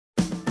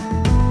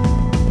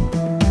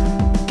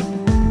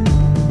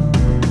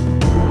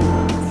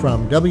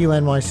From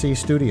WNYC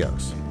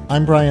Studios,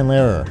 I'm Brian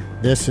Lehrer.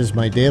 This is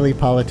my daily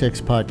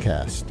politics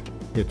podcast.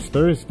 It's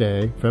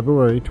Thursday,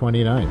 February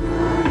 29th.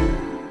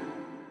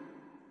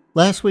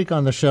 Last week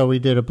on the show, we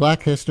did a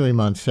Black History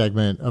Month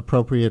segment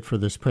appropriate for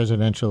this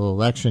presidential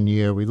election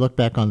year. We looked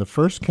back on the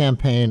first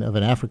campaign of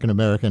an African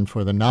American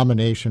for the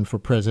nomination for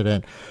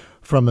president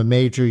from a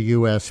major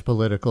U.S.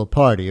 political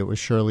party. It was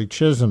Shirley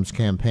Chisholm's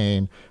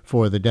campaign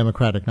for the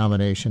Democratic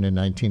nomination in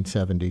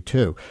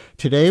 1972.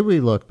 Today, we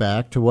look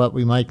back to what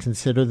we might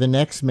consider the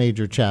next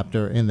major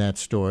chapter in that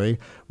story,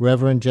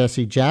 Reverend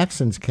Jesse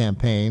Jackson's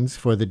campaigns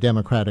for the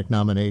Democratic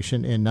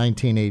nomination in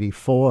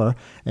 1984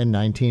 and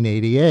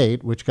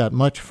 1988, which got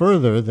much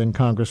further than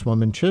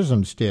Congresswoman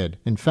Chisholm's did.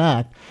 In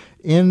fact,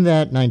 in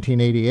that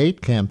 1988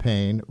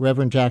 campaign,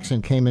 Reverend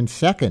Jackson came in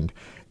second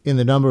in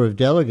the number of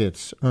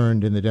delegates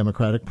earned in the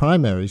Democratic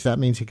primaries. That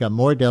means he got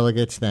more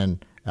delegates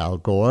than Al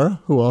Gore,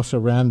 who also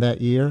ran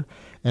that year,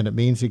 and it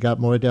means he got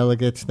more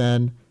delegates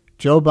than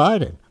Joe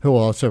Biden, who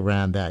also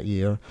ran that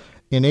year.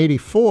 In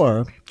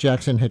 84,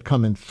 Jackson had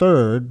come in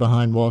third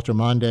behind Walter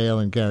Mondale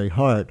and Gary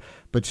Hart,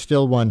 but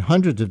still won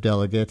hundreds of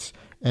delegates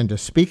and a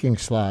speaking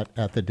slot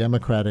at the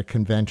Democratic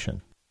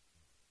convention.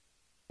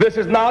 This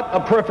is not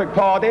a perfect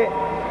party.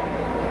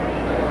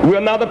 We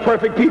are not a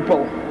perfect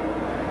people.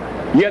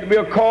 Yet we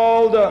are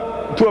called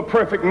to a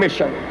perfect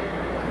mission.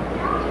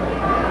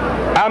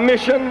 Our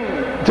mission: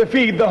 to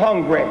feed the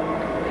hungry,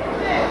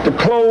 to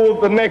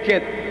clothe the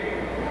naked,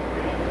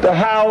 to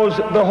house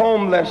the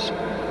homeless,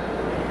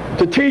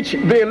 to teach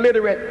the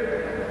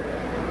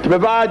illiterate, to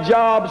provide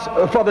jobs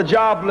for the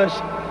jobless,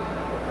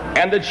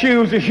 and to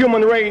choose the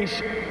human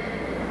race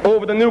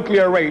over the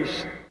nuclear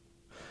race.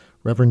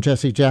 Reverend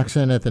Jesse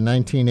Jackson at the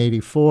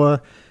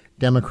 1984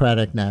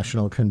 Democratic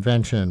National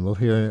Convention. We'll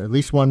hear at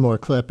least one more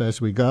clip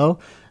as we go.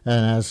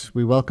 And as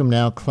we welcome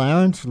now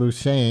Clarence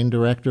Lusane,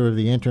 Director of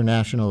the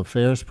International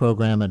Affairs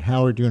Program at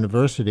Howard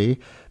University,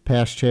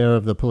 past chair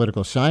of the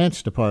Political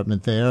Science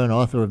Department there, and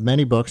author of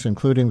many books,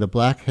 including The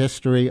Black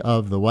History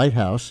of the White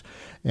House.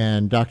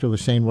 And Dr.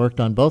 Lusane worked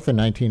on both the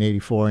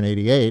 1984 and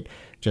 88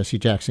 Jesse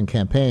Jackson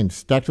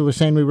campaigns. Dr.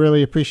 Lusane, we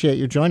really appreciate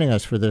you joining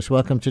us for this.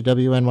 Welcome to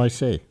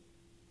WNYC.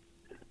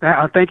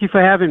 Thank you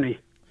for having me.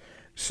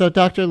 So,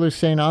 Dr.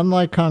 Lusane,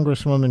 unlike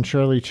Congresswoman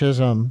Shirley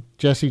Chisholm,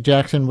 Jesse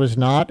Jackson was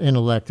not in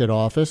elected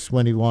office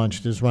when he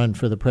launched his run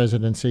for the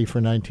presidency for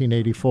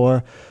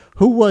 1984.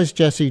 Who was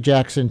Jesse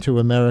Jackson to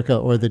America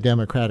or the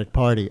Democratic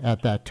Party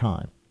at that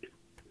time?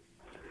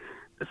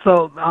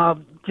 So,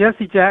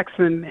 Jesse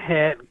Jackson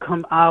had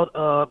come out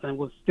of and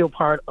was still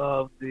part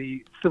of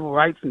the civil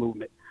rights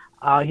movement.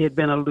 He had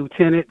been a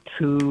lieutenant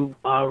to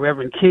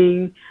Reverend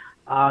King.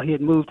 He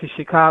had moved to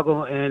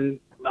Chicago and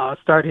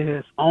started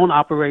his own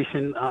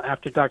operation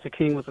after Dr.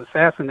 King was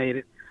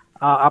assassinated,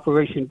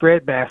 Operation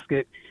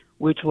Breadbasket,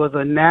 which was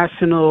a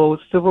national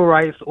civil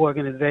rights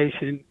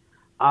organization,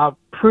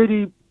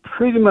 pretty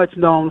much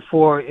known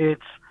for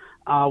its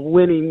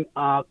winning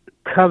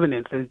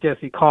covenants, as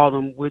Jesse called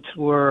them, which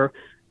were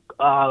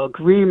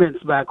agreements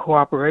by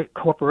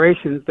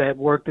corporations that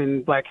worked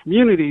in black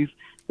communities,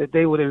 that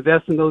they would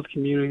invest in those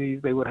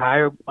communities, they would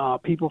hire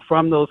people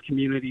from those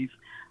communities.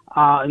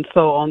 And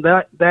so on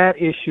that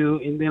issue,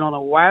 and then on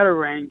a wider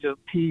range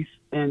of peace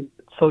and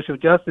social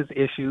justice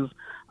issues,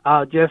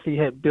 Jesse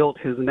had built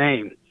his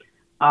name.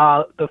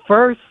 The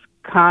first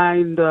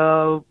kind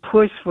of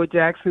push for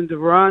Jackson to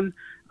run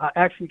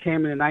actually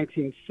came in the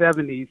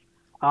 1970s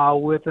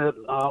with an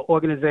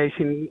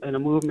organization and a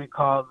movement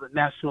called the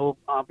National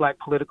Black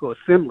Political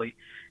Assembly.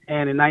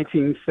 And in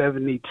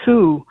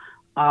 1972,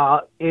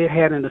 it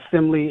had an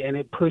assembly and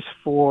it pushed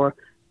for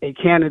a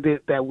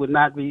candidate that would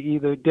not be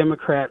either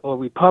Democrat or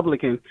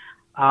Republican.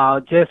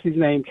 Jesse's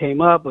name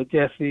came up, but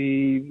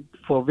Jesse,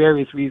 for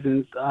various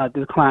reasons,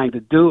 declined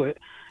to do it.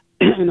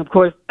 And of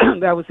course,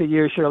 that was the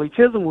year Shirley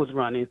Chisholm was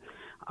running.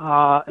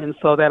 And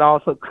so that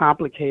also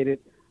complicated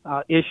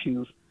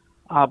issues.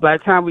 By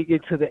the time we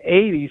get to the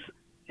 80s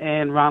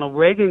and Ronald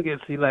Reagan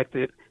gets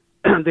elected,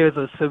 there's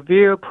a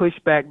severe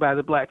pushback by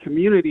the black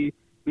community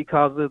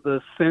because of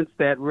the sense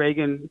that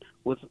Reagan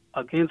was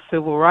against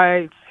civil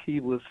rights.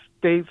 He was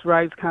states'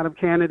 rights kind of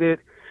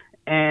candidate.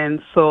 And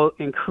so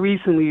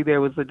increasingly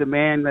there was a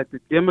demand that the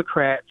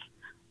Democrats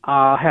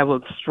have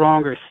a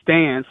stronger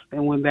stance.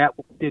 And when that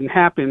didn't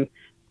happen,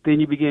 then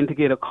you begin to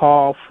get a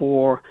call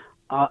for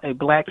a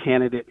black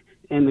candidate.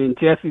 And then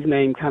Jesse's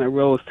name kind of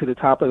rose to the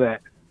top of that.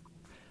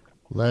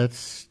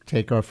 Let's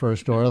take our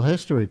first oral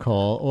history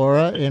call.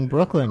 Aura in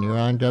Brooklyn, you're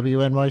on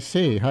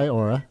WNYC. Hi,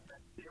 Aura.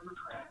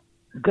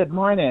 Good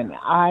morning.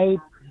 I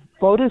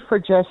voted for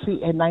Jesse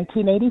in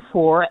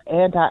 1984,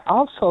 and I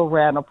also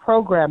ran a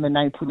program in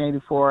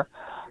 1984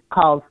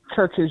 called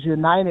Churches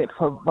United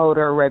for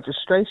Voter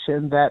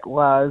Registration that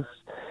was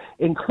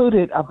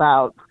included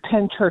about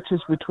 10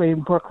 churches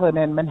between Brooklyn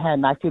and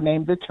Manhattan. I can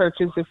name the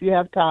churches if you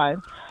have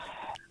time.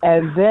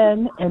 And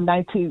then in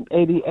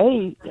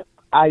 1988,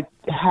 I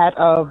had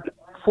a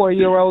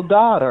 4-year-old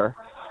daughter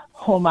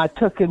whom I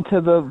took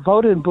into the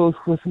voting booth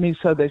with me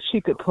so that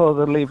she could pull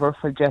the lever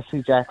for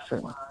Jesse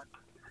Jackson.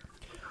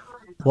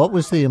 What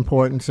was the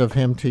importance of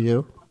him to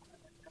you?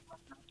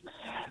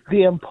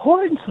 the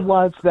importance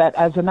was that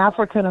as an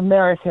African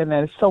American,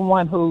 as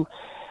someone who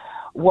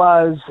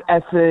was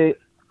at the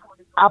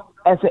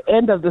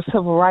end of the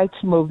civil rights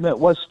movement,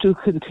 was to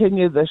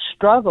continue the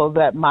struggle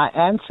that my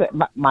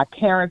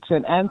parents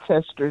and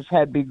ancestors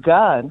had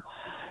begun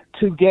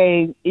to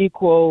gain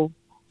equal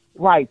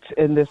rights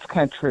in this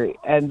country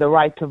and the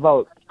right to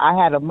vote. I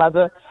had a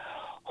mother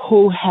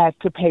who had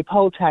to pay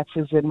poll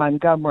taxes in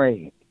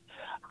Montgomery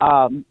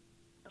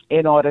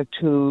in order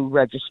to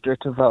register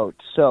to vote.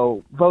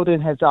 So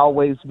voting has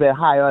always been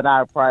high on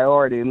our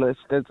priority list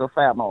as a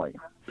family.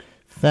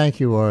 Thank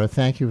you, Aura.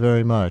 Thank you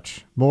very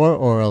much. More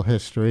oral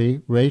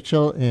history.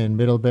 Rachel in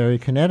Middlebury,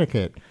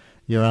 Connecticut.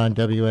 You're on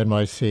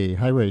WNYC.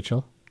 Hi,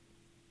 Rachel.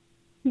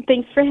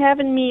 Thanks for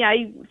having me.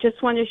 I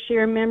just want to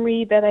share a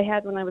memory that I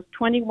had when I was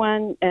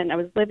 21, and I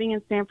was living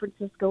in San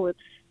Francisco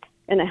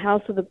in a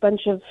house with a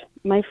bunch of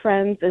my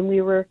friends, and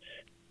we were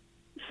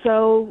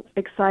so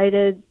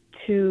excited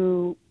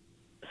to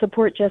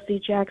support Jesse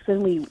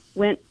Jackson. We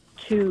went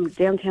to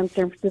downtown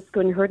San Francisco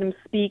and heard him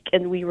speak,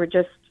 and we were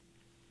just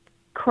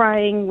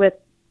crying with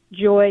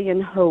joy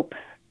and hope.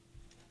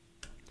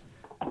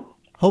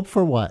 Hope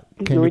for what?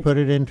 Can you put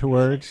it into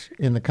words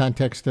in the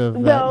context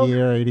of that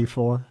year,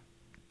 84?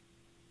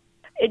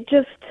 It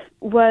just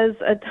was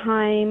a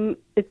time,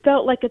 it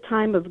felt like a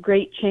time of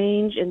great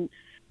change and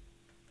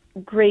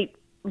great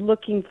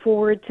looking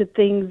forward to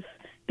things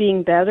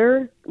being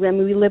better. I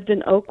mean, we lived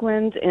in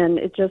Oakland, and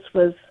it just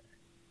was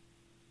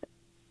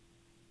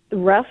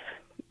rough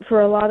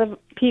for a lot of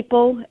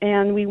people,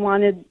 and we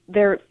wanted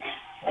there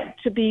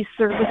to be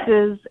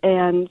services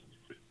and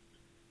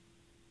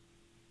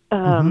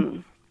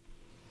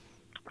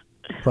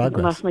progress.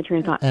 I lost my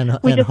train of thought. And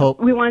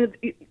hope.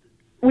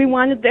 We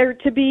wanted there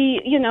to be,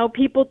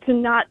 people to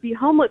not be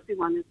homeless. We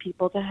wanted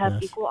people to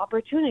have equal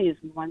opportunities.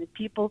 We wanted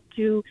people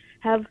to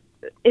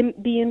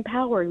be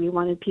empowered. We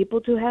wanted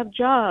people to have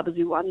jobs.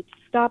 We wanted to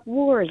stop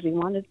wars. We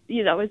wanted,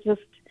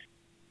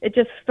 it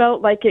just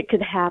felt like it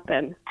could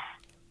happen.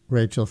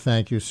 Rachel,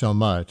 thank you so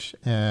much.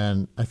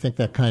 And I think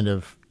that kind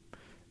of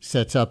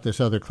sets up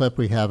this other clip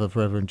we have of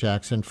Reverend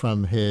Jackson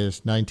from his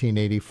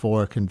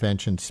 1984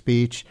 convention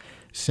speech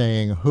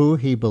saying who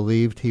he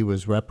believed he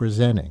was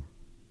representing.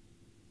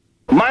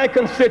 My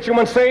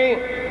constituency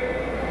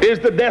is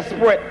the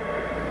desperate,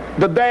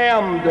 the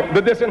damned,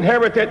 the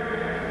disinherited,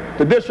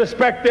 the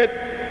disrespected,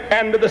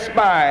 and the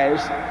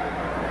despised.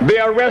 They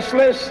are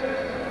restless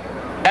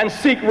and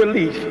seek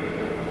relief.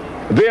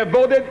 They have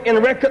voted in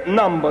record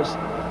numbers.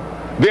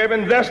 They have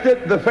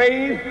invested the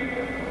faith,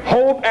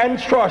 hope, and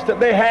trust that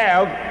they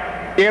have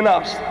in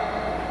us.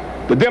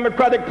 The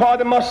Democratic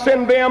Party must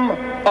send them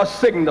a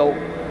signal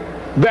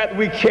that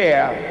we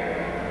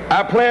care.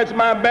 I pledge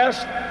my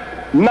best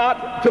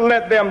not to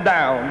let them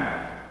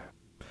down.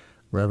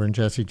 Reverend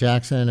Jesse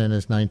Jackson in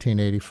his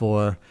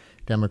 1984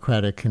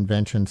 Democratic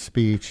Convention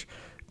speech.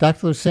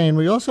 Dr. Lusane,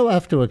 we also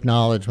have to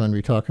acknowledge when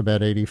we talk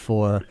about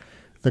 84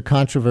 the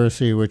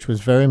controversy which was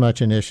very much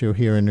an issue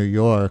here in New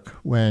York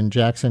when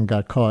Jackson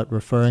got caught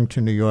referring to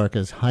New York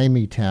as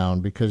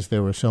Hymietown because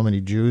there were so many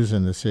Jews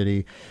in the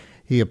city.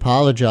 He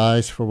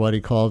apologized for what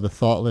he called a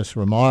thoughtless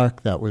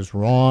remark that was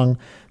wrong,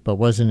 but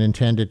wasn't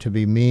intended to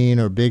be mean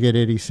or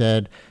bigoted. He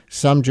said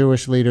some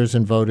Jewish leaders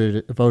and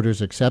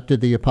voters accepted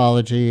the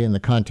apology in the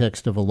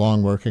context of a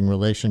long working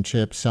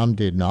relationship. Some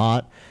did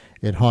not.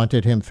 It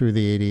haunted him through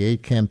the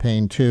 88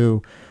 campaign,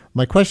 too.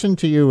 My question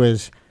to you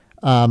is,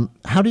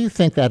 how do you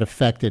think that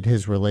affected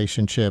his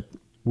relationship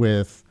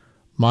with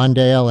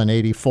Mondale in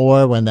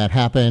 84 when that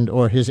happened,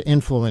 or his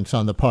influence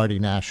on the party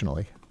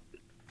nationally?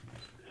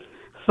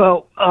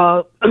 So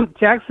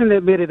Jackson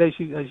admitted, as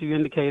you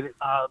indicated,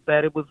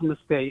 that it was a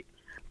mistake,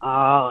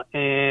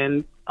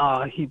 and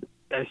he,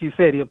 as you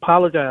said, he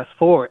apologized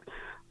for it.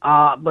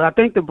 But I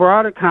think the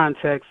broader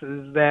context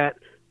is that,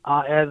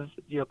 as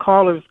your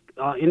callers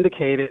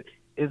indicated,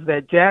 is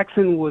that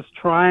Jackson was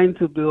trying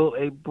to build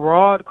a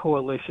broad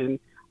coalition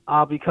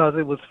because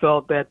it was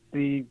felt that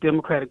the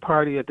Democratic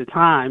Party at the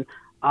time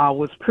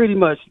was pretty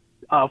much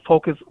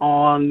focused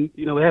on,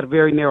 it had a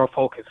very narrow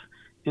focus.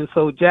 And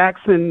so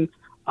Jackson,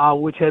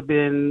 which had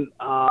been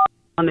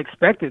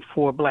unexpected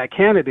for a black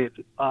candidate,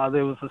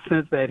 there was a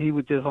sense that he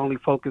would just only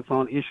focus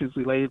on issues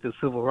related to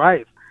civil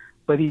rights.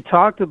 But he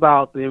talked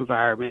about the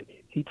environment.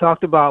 He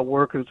talked about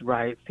workers'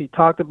 rights. He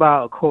talked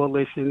about a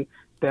coalition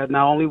that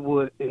not only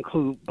would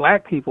include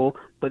black people,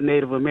 but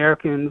Native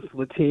Americans,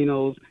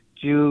 Latinos,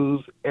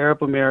 Jews,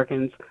 Arab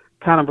Americans,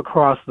 kind of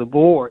across the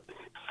board.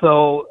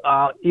 So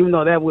even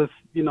though that was,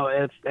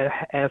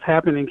 as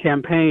happened in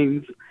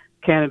campaigns,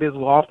 candidates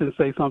will often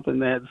say something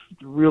that's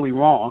really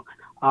wrong.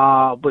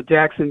 But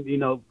Jackson,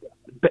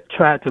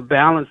 tried to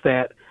balance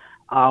that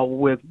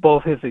with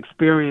both his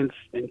experience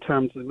in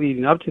terms of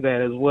leading up to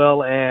that, as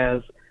well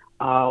as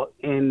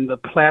in the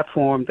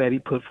platform that he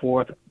put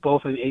forth,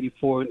 both in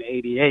 84 and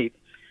 88.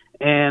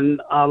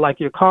 And like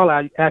your call,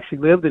 I actually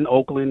lived in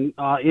Oakland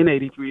in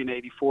 83 and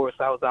 84,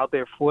 so I was out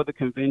there for the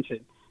convention.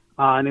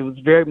 And it was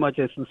very much,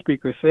 as the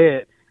speaker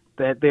said,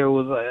 that there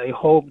was a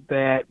hope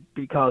that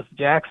because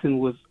Jackson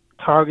was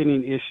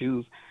targeting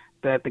issues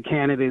that the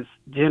candidates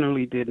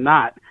generally did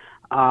not.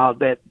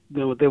 That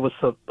there was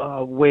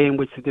a way in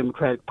which the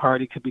Democratic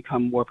Party could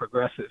become more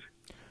progressive.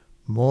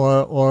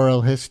 More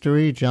oral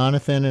history.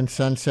 Jonathan in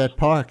Sunset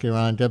Park. You're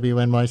on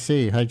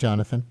WNYC. Hi,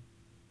 Jonathan.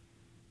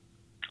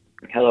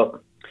 Hello.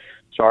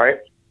 Sorry,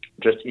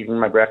 just eating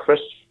my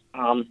breakfast.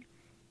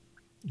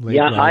 Late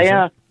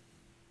riser.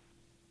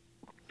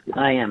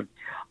 I am.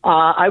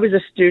 I was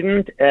a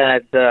student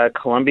at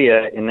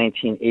Columbia in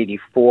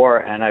 1984,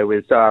 and I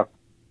was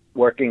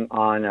working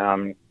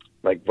on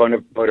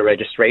voter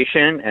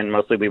registration, and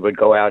mostly we would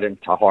go out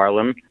into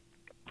Harlem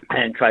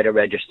and try to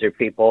register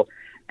people.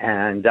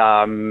 And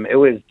it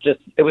was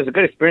a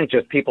good experience.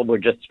 Just people were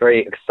just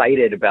very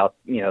excited about,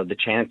 the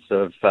chance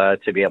of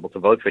to be able to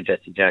vote for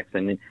Jesse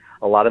Jackson. And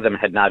a lot of them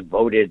had not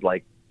voted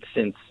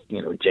since,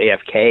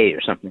 JFK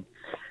or something.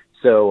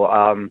 So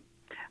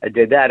I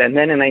did that. And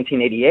then in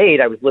 1988,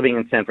 I was living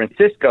in San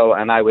Francisco,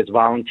 and I was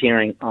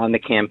volunteering on the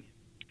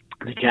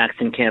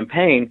Jackson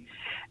campaign.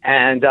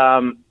 And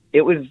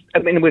it was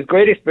a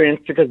great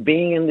experience because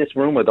being in this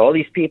room with all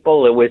these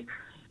people, it was,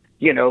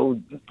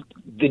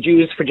 the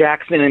Jews for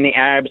Jackson and the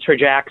Arabs for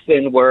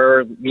Jackson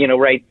were,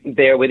 right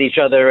there with each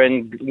other,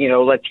 and,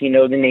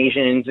 Latino, the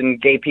Asians and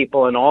gay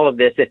people and all of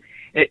this.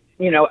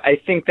 I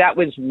think that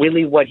was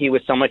really what he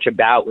was so much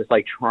about, was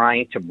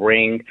trying to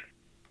bring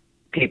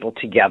people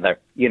together,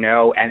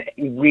 and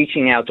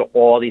reaching out to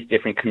all these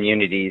different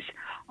communities.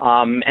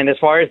 And as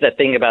far as that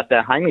thing about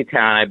the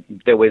Hymietown,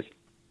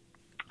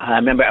 I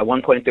remember at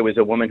one point there was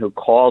a woman who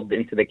called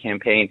into the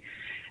campaign,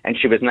 and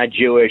she was not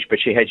Jewish, but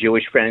she had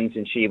Jewish friends,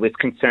 and she was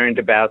concerned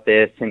about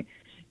this. And,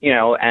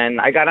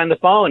 and I got on the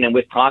phone and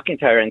was talking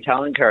to her and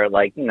telling her,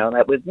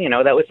 that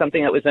was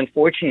something that was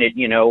unfortunate,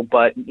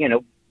 but,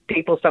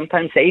 people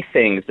sometimes say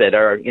things that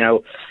are,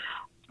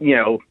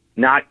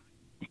 not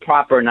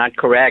proper, not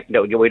correct,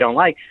 no, we don't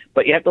like,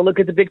 but you have to look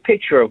at the big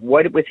picture of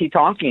what was he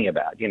talking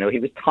about. He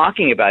was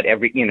talking about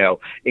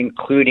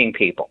including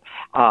people.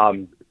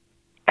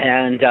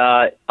 And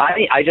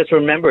I just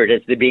remember it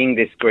as being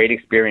this great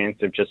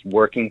experience of just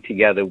working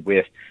together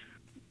with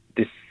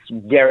this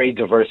very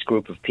diverse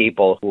group of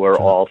people who are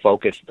all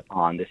focused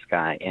on this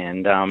guy.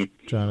 And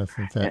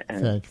Jonathan,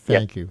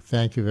 thank you.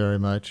 Thank you very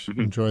much.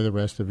 Mm-hmm. Enjoy the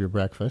rest of your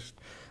breakfast.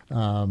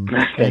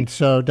 And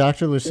so,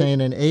 Dr.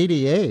 Lusane, in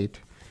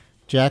 88,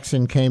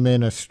 Jackson came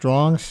in a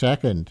strong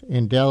second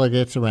in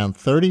delegates, around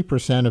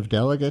 30% of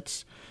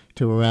delegates,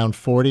 to around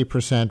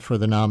 40% for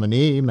the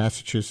nominee,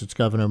 Massachusetts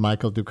Governor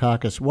Michael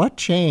Dukakis. What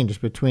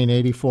changed between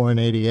 84 and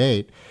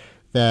 88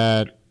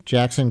 that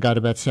Jackson got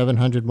about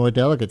 700 more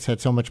delegates, had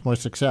so much more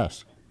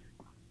success?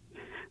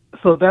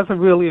 So that's a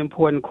really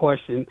important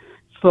question.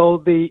 So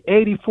the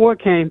 84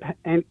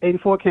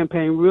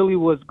 campaign really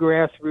was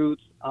grassroots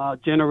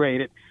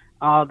generated.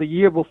 The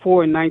year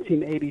before, in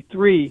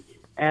 1983,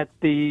 at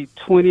the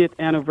 20th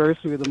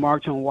anniversary of the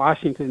March on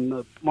Washington,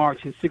 the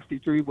March in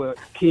 '63, where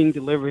King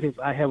delivered his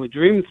 "I Have a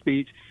Dream"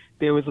 speech,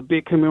 there was a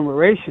big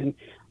commemoration.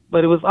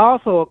 But it was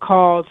also a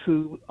call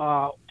to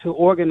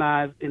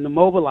organize and to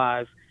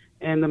mobilize.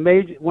 And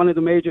one of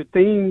the major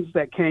themes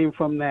that came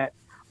from that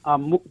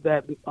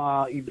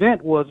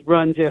event was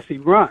 "Run, Jesse,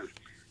 Run."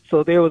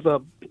 So there was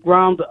a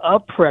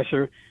ground-up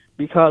pressure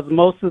because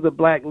most of the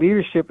black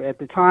leadership at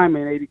the time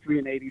in '83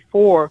 and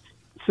 '84,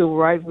 civil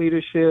rights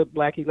leadership,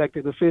 black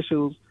elected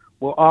officials,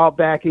 were all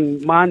backing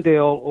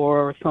Mondale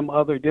or some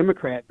other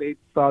Democrat. They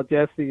saw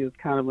Jesse as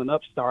kind of an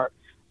upstart.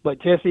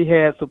 But Jesse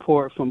had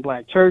support from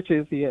black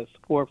churches. He had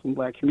support from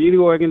black community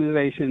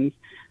organizations.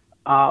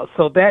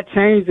 So that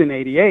changed in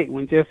 '88.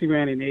 When Jesse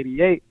ran in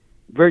 '88,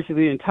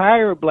 virtually the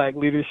entire black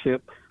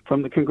leadership,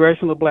 from the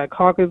Congressional Black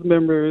Caucus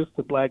members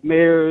to black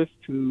mayors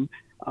to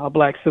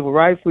black civil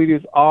rights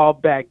leaders, all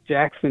backed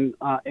Jackson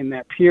in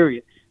that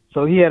period.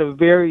 So he had a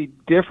very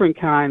different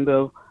kind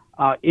of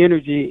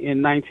energy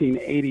in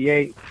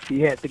 1988.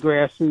 He had the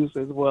grassroots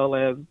as well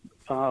as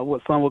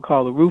what some would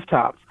call the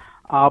rooftops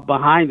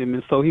behind him.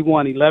 And so he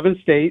won 11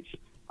 states,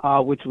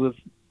 which was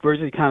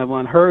virtually kind of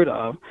unheard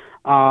of,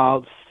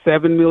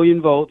 7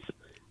 million votes.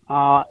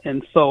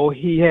 And so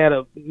he had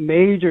a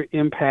major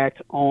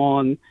impact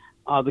on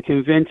the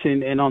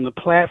convention and on the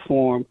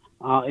platform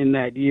in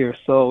that year.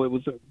 So it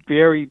was a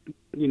very,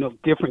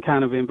 different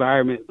kind of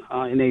environment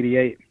in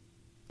 '88.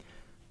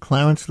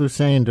 Clarence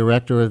Lusane,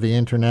 director of the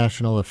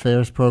International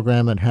Affairs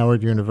Program at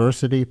Howard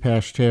University,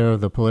 past chair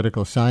of the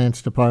Political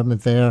Science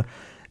Department there,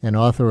 and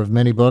author of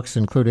many books,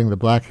 including The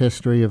Black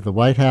History of the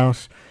White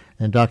House.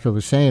 And Dr.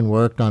 Lusane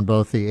worked on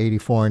both the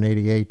 '84 and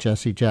 '88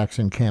 Jesse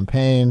Jackson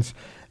campaigns.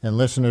 And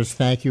listeners,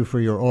 thank you for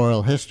your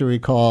oral history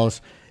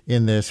calls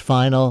in this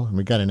final.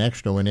 We got an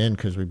extra one in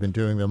because we've been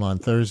doing them on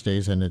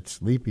Thursdays, and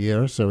it's leap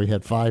year, so we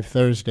had 5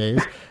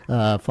 Thursdays,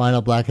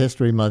 final Black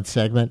History Month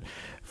segment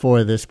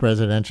for this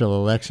presidential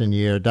election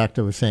year.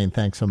 Dr. Lusane,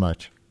 thanks so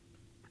much.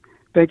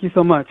 Thank you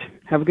so much.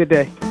 Have a good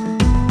day.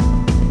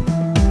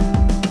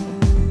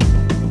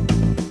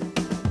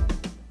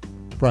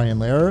 Brian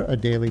Lehrer, a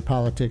daily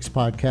politics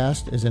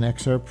podcast, is an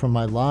excerpt from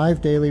my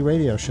live daily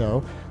radio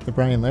show, The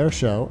Brian Lehrer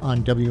Show,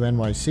 on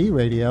WNYC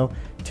Radio,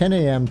 10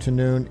 a.m. to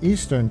noon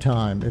Eastern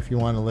Time, if you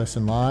want to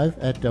listen live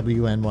at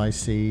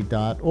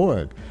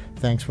wnyc.org.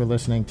 Thanks for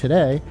listening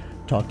today.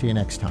 Talk to you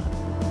next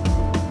time.